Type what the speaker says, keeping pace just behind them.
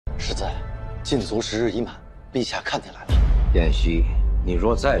世子，禁足时日已满，陛下看见来了。晏惜，你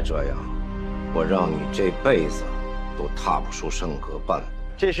若再这样，我让你这辈子都踏不出圣阁半步。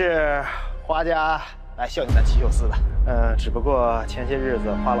这是花家来孝敬咱七秀司的。只不过前些日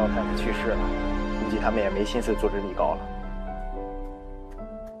子花老太太去世了，估计他们也没心思做这礼糕了。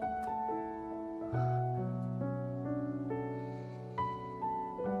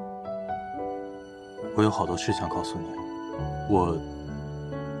我有好多事想告诉你，我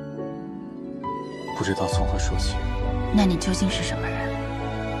不知道从何说起。那你究竟是什么人？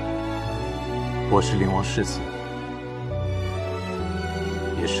我是灵王世子，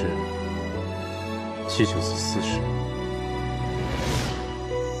也是七秀司司使。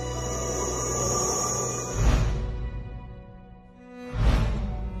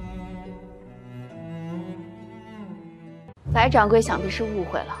白掌柜想必是误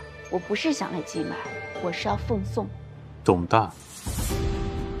会了，我不是想来祭买，我是要奉送。董大、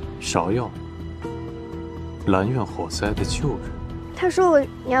芍药、兰苑火灾的旧人。他说我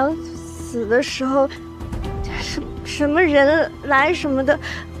娘死的时候，什么人来什么的。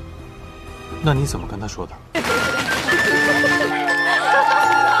那你怎么跟他说的？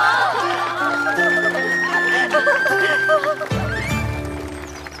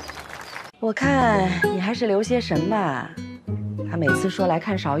我看你还是留些神吧。他每次说来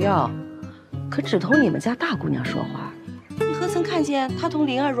看芍药，可只同你们家大姑娘说话。你何曾看见他同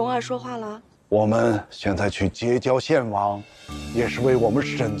灵儿、蓉儿说话了？我们现在去结交献王，也是为我们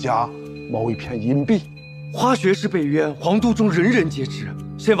沈家谋一片银币。花学士被冤，皇都中人人皆知。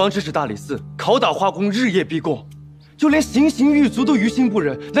献王指使大理寺拷打花工，日夜逼供，就连行刑狱卒都于心不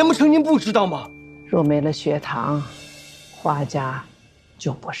忍。难不成您不知道吗？若没了学堂，花家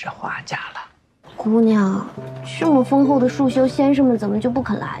就不是花家了。姑娘，这么丰厚的束修，先生们怎么就不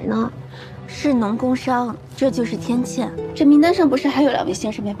肯来呢？士农工商，这就是天堑。这名单上不是还有2位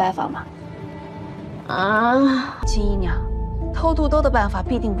先生没拜访吗？啊，秦姨娘，偷肚兜的办法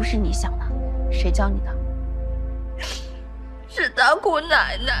必定不是你想的，谁教你的？是大姑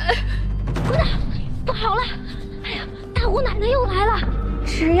奶奶。姑娘，不好了！哎呀，大姑奶奶又来了！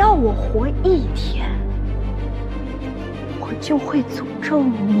只要我活1天，我就会诅咒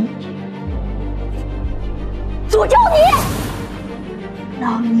你。诅咒你！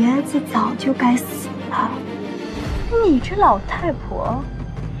老爷子早就该死了，你这老太婆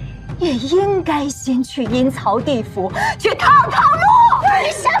也应该先去阴曹地府去套套路。你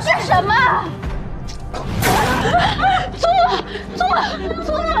想是什么？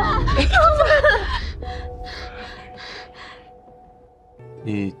错了！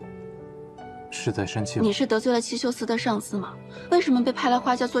你是在生气吗？你是得罪了七秀司的上司吗？为什么被派来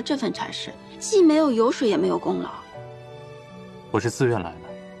花家做这份差事？既没有油水，也没有功劳。我是自愿来的，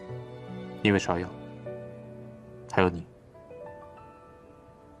因为芍药，还有你。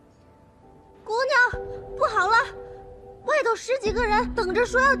姑娘，不好了，外头10几个人等着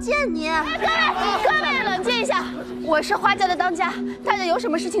说要见你。各位冷静一下，我是花家的当家，大家有什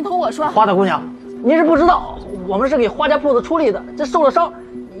么事情同我说。花大姑娘，您是不知道，我们是给花家铺子出力的，这受了伤，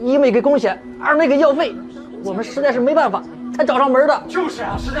一没给工钱，二没给药费，我们实在是没办法才找上门的。就是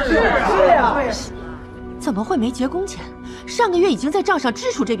啊，实在是是呀。怎么会没结工钱？上个月已经在账上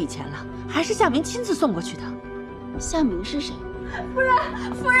支出这笔钱了，还是夏明亲自送过去的。夏明是谁？夫人，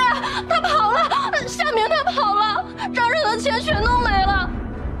他跑了，夏明他跑了，账上的钱全都没了。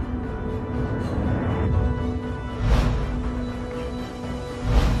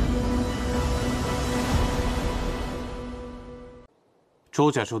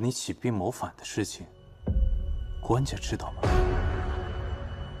周家咒你起兵谋反的事情，官家知道吗？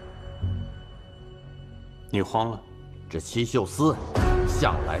你慌了？这七秀司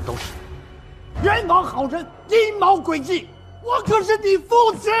向来都是冤枉好人，阴谋诡计。我可是你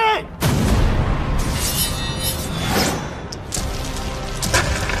父亲。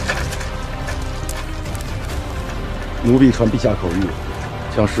奴婢传陛下口谕，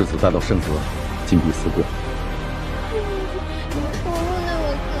将世子带到圣阁，禁闭思过。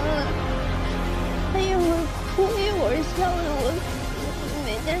他一会儿哭一会儿笑的，我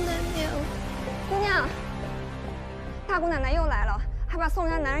每天在那样。姑娘，大姑奶奶又来了，还把宋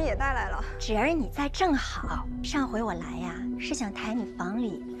家男人也带来了。侄儿你在正好，上回我来呀，是想抬你房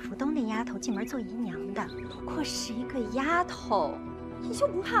里福东那丫头进门做姨娘的，不过是一个丫头，你就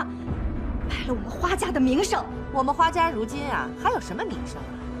不怕败了我们花家的名声？我们花家如今啊，还有什么名声啊？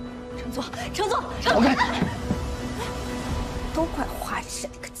乘坐，乘坐。都怪花芷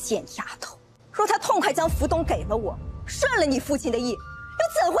那个贱丫头，若她痛快将福东给了我，顺了你父亲的意，又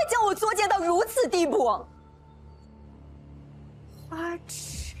怎会将我作践到如此地步？花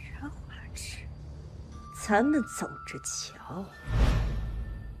芷啊，花芷，咱们走着瞧。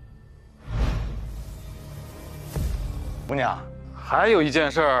姑娘，还有一件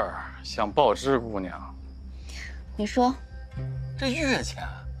事儿想报知姑娘。你说，这月钱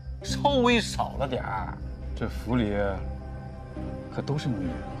稍微少了点儿，这府里可都是女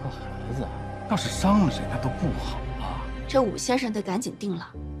人和孩子，要是伤了谁那都不好啊。这武先生得赶紧定了，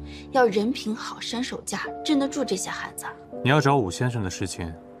要人品好、身手佳，镇得住这些孩子。你要找武先生的事情，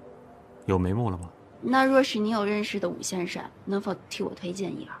有眉目了吗？那若是你有认识的武先生，能否替我推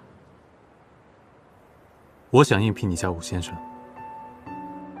荐一二？我想应聘你家武先生。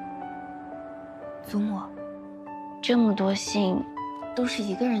祖母，这么多信，都是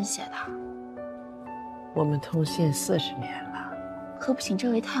一个人写的。我们通信40年了，可不请这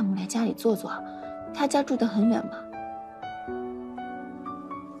位太母来家里坐坐？他家住得很远吗？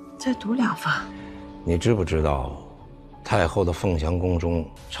再读2封。你知不知道，太后的凤翔宫中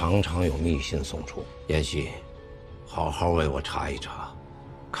常常有密信送出？妍希，好好为我查一查，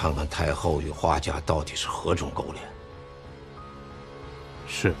看看太后与花家到底是何种勾连。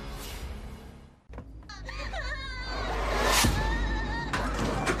是。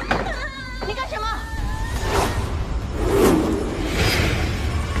你干什么？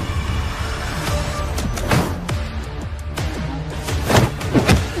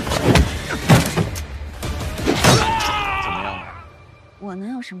怎么样了？我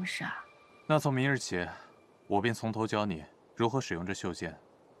能有什么事啊？那从明日起，我便从头教你如何使用这袖剑，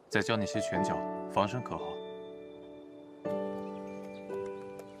再教你些拳脚，防身可好？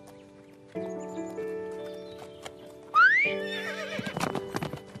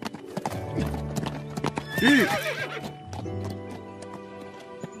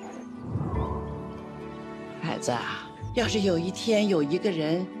孩子啊，要是有一天有一个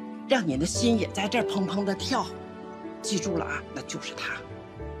人让你的心也在这儿砰砰的跳，记住了啊，那就是他，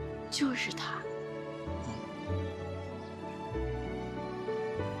就是他。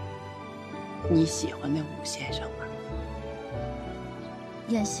你喜欢那武先生吗？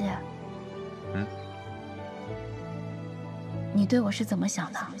燕西，嗯，你对我是怎么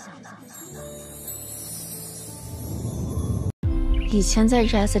想的？以前在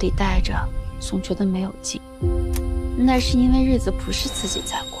宅子里待着，总觉得没有劲，那是因为日子不是自己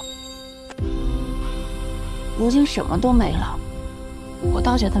在过。如今什么都没了，我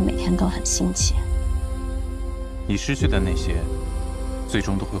倒觉得每天都很新奇。你失去的那些，最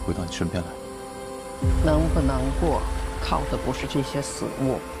终都会回到你身边来。能不能过，靠的不是这些死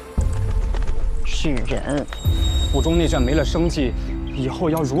物，是人。府中内战没了生机，以后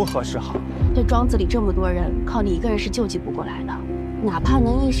要如何是好？这庄子里这么多人，靠你一个人是救济不过来的。哪怕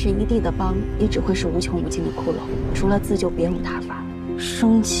能一时一地的帮，也只会是无穷无尽的窟窿，除了自救别无他法。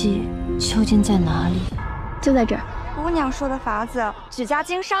生机究竟在哪里？就在这儿。姑娘说的法子，举家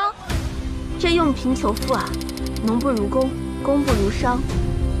经商。这用贫求富啊，农不如工，工不如商。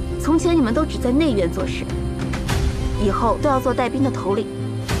从前你们都只在内院做事，以后都要做带兵的头领。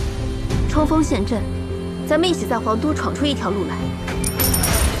冲锋陷阵，咱们一起在皇都闯出一条路来。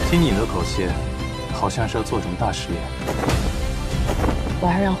听你的口气，好像是要做什么大事业。我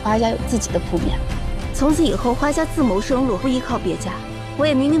要让花家有自己的铺面，从此以后花家自谋生路，不依靠别家。我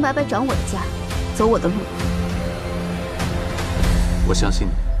也明明白白长我的家，走我的路。我相信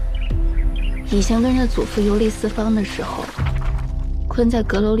你。以前跟着祖父游历四方的时候，困在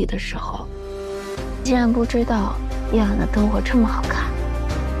阁楼里的时候，竟然不知道夜晚的灯火这么好看。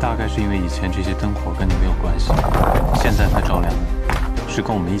大概是因为以前这些灯火跟你没有关系，现在才照亮的，是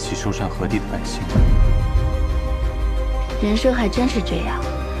跟我们一起修缮河堤的百姓。人生还真是这样，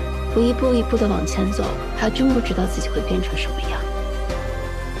不一步一步的往前走，还真不知道自己会变成什么样，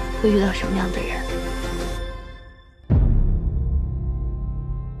会遇到什么样的人。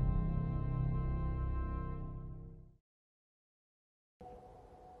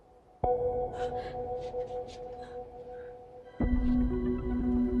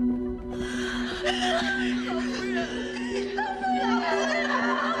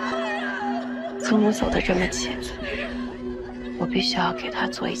祖母走得这么急，我必须要给她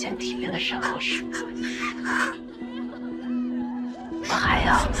做一件体面的身后事。我还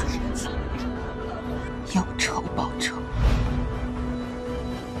要有仇报仇。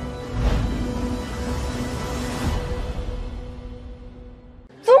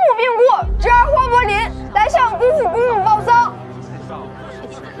祖母病故，侄儿花柏林来向姑父姑母报丧。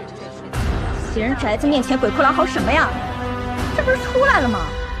别人宅子面前鬼哭狼嚎什么呀？这不是出来了吗？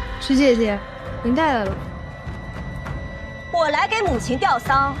师姐姐，您带来了。我来给母亲吊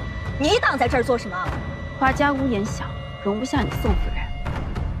丧，你挡在这儿做什么？花家屋檐小，容不下你宋夫人。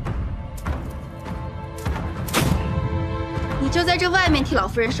你就在这外面替老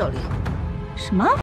夫人守灵。什么？